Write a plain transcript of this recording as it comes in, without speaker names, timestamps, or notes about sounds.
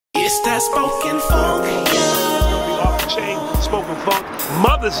that spoken funk, yeah. Off the chain, spoken funk.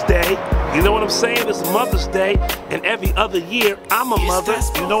 Mother's Day, you know what I'm saying? It's Mother's Day, and every other year I'm a mother.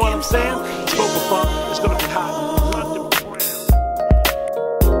 You know what I'm saying? Spoken funk, it's gonna be hot.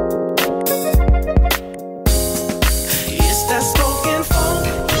 It's that spoken funk.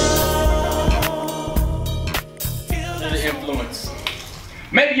 The influence.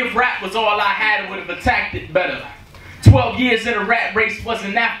 Maybe if rap was all I had, I would have attacked it better. 12 years in a rat race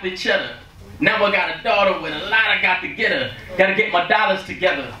wasn't after each other. Now I got a daughter with a lot I got to get her. Gotta get my dollars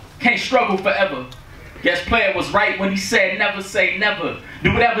together. Can't struggle forever. Guess Player was right when he said never say never.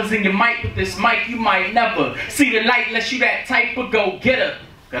 Do whatever's in your mic with this mic, you might never see the light unless you that type of go-getter.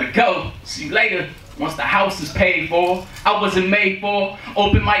 Gotta go. See you later. Once the house is paid for. I wasn't made for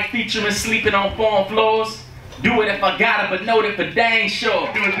open mic featuring sleeping on foreign floors. Do it if I got it, but know that for dang sure.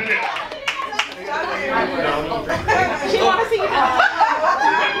 Do it, do it. She wanna see you.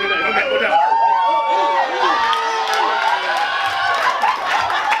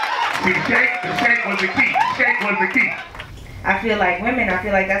 The shake was the key. Shake was the key. I feel like women, I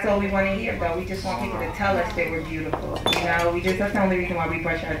feel like that's all we want to hear, though. We just want people to tell us that we're beautiful. You know, that's the only reason why we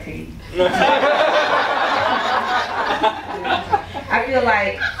brush our teeth. I feel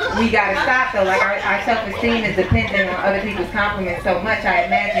like we gotta stop, though. Like our self-esteem is dependent on other people's compliments so much. I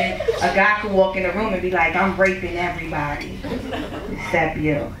imagine a guy could walk in the room and be like, I'm raping everybody except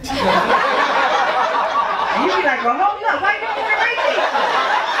you. And you'd be like, well, hold up, why you don't want to rape me?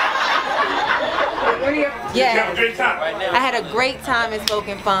 Yeah, I had a great time in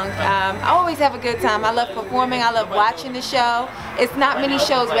Spoken Funk. I always have a good time. I love performing. I love watching the show. It's not many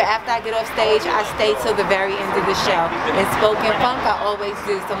shows where after I get off stage, I stay till the very end of the show. In Spoken Funk, I always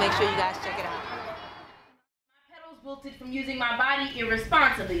do, so make sure you guys check it out. My pedals wilted from using my body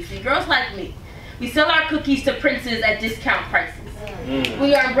irresponsibly. See, girls like me, we sell our cookies to princes at discount prices.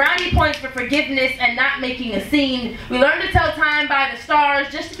 We earn brownie points for forgiveness and not making a scene. We learn to tell time by the stars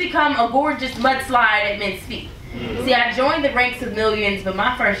just to become a gorgeous mudslide at men's feet. See, I joined the ranks of millions, but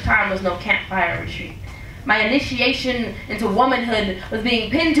my first time was no campfire retreat. My initiation into womanhood was being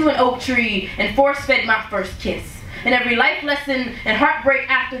pinned to an oak tree and force-fed my first kiss. And every life lesson and heartbreak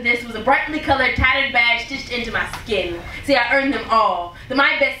after this was a brightly colored tattered badge stitched into my skin. See, I earned them all. The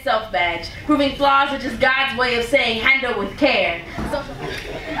My Best Self badge, proving flaws are just God's way of saying handle with care. So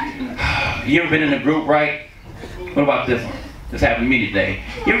you ever been in a group, right? What about this one? This happened to me today.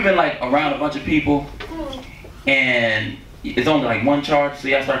 You ever been like around a bunch of people and it's only like one charge, so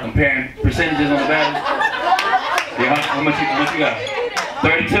y'all start comparing percentages on the batteries? Yeah, how much you got?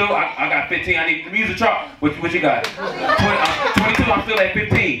 32? I got 15. I need to use a chart. What you got? 22. I'm still at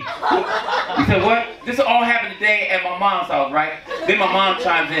 15. You said what? This all happened today at my mom's house, right? Then my mom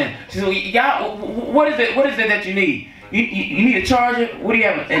chimes in. She said, "Y'all, what is it that you need? You need a charger? What do you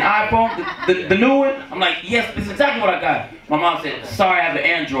have? An iPhone? The new one?" I'm like, "Yes, this is exactly what I got." My mom said, "Sorry, I have an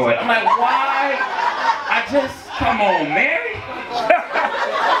Android." I'm like, "Why? Come on, Mary."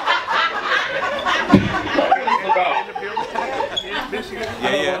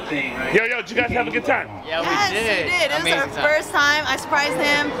 Yo, did you guys have a good time? Yeah, we did. It was our first time. I surprised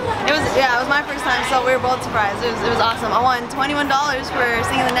him. It was my first time, so we were both surprised. It was awesome. I won $21 for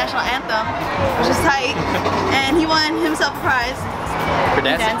singing the national anthem, which is tight, and he won himself a prize for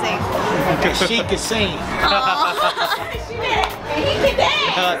dancing. Because she could sing. She did. He can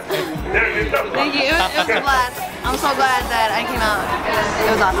dance. Thank you. It was a blast. I'm so glad that I came out.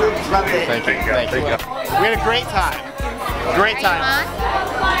 It was awesome. Loved it. Thank you. We had a great time. Great time.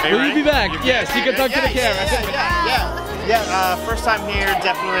 Will you be back? Yes, you can talk to the camera. Yeah, first time here,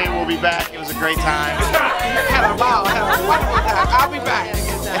 definitely we'll be back. It was a great time. I'll be back.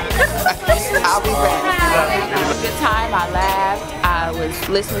 I'll be back. It was a good time. I laughed. I was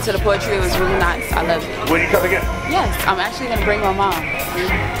listening to the poetry. It was really nice. I loved it. When you come again? Yes, I'm actually going to bring my mom.